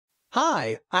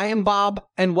Hi, I am Bob,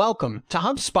 and welcome to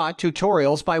HubSpot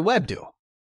Tutorials by Webdo.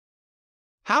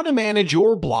 How to manage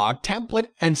your blog template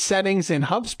and settings in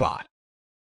HubSpot.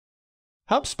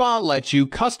 HubSpot lets you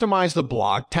customize the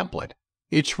blog template,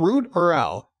 its root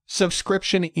URL,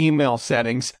 subscription email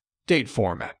settings, date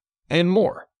format, and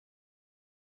more.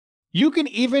 You can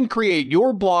even create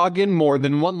your blog in more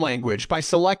than one language by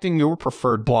selecting your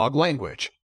preferred blog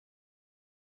language.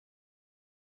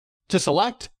 To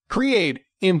select, create,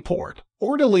 import,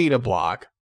 or delete a blog,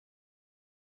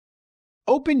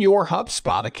 open your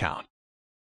HubSpot account.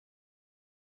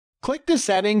 Click the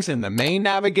settings in the main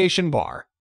navigation bar.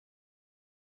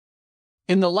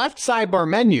 In the left sidebar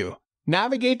menu,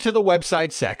 navigate to the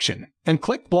website section and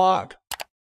click Blog.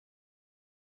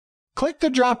 Click the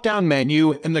drop-down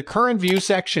menu in the Current View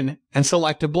section and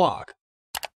select a blog.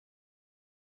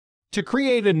 To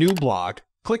create a new blog,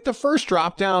 click the first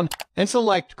drop-down and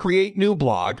select Create New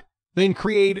Blog, then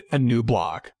create a new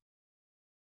blog.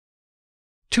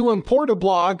 To import a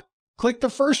blog, click the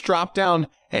first drop-down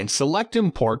and select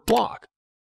Import Blog.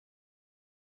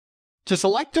 To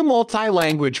select a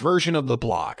multi-language version of the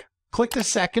blog, click the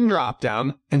second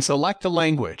drop-down and select a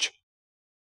language.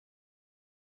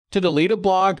 To delete a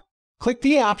blog, click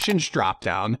the Options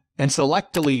drop-down and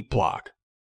select Delete Blog.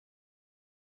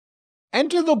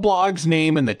 Enter the blog's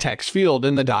name in the text field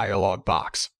in the dialog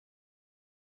box.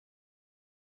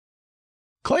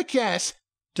 Click Yes,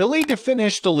 delete to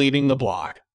finish deleting the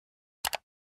blog.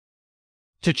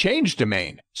 To change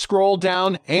domain, scroll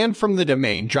down and from the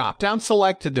domain drop-down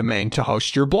select a domain to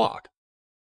host your blog.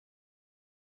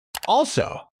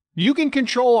 Also, you can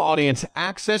control audience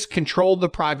access, control the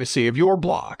privacy of your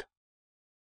blog.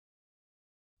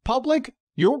 Public,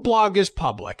 your blog is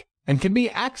public and can be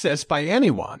accessed by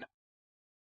anyone.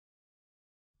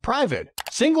 Private,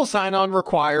 single sign-on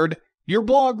required. Your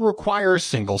blog requires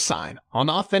single sign-on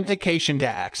authentication to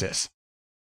access.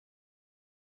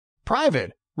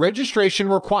 Private, registration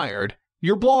required.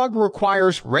 Your blog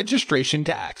requires registration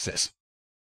to access.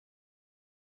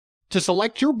 To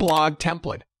select your blog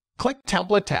template, click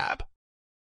Template tab.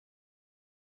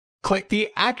 Click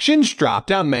the Actions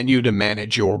drop-down menu to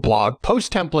manage your blog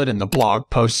post template in the Blog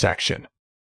Post section.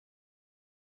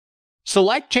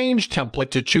 Select Change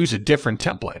Template to choose a different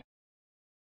template.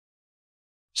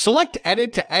 Select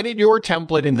Edit to edit your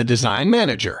template in the Design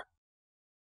Manager.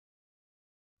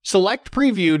 Select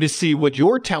Preview to see what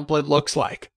your template looks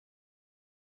like.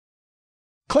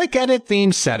 Click Edit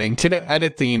Theme Setting to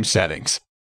edit theme settings.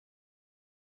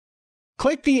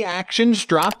 Click the Actions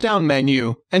drop-down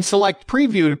menu and select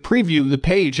Preview to preview the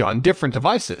page on different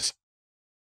devices.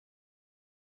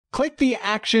 Click the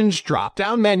Actions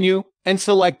drop-down menu and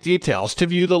select Details to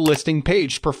view the listing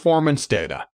page performance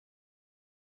data.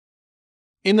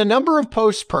 In the Number of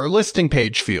Posts per Listing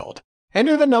Page field,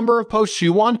 enter the number of posts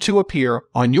you want to appear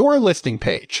on your listing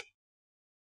page.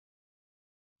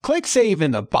 Click Save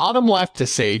in the bottom left to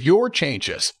save your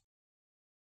changes.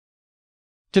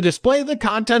 To display the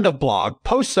content of blog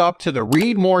posts up to the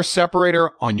Read More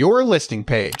separator on your listing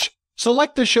page,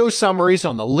 select the Show Summaries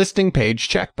on the listing page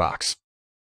checkbox.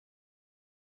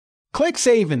 Click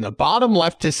Save in the bottom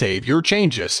left to save your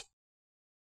changes.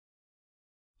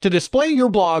 To display your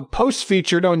blog posts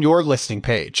featured on your listing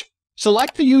page,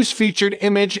 select the Use Featured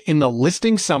Image in the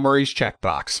Listing Summaries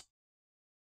checkbox.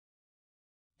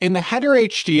 In the Header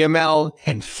HTML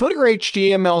and Footer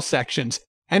HTML sections,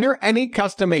 enter any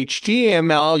custom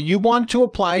HTML you want to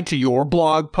apply to your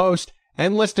blog post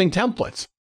and listing templates.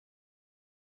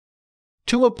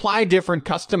 To apply different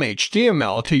custom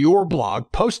HTML to your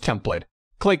blog post template,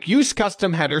 click Use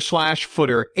Custom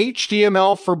Header/Footer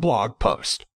HTML for blog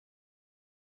post.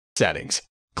 Settings.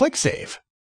 Click Save.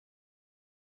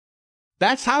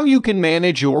 That's how you can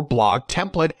manage your blog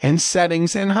template and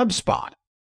settings in HubSpot.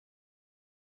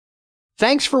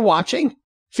 Thanks for watching.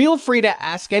 Feel free to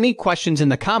ask any questions in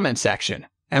the comment section,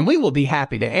 and we will be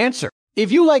happy to answer.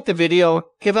 If you like the video,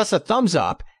 give us a thumbs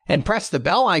up and press the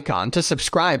bell icon to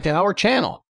subscribe to our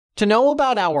channel. To know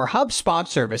about our HubSpot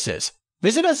services,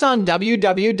 visit us on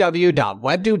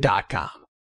www.webdo.com.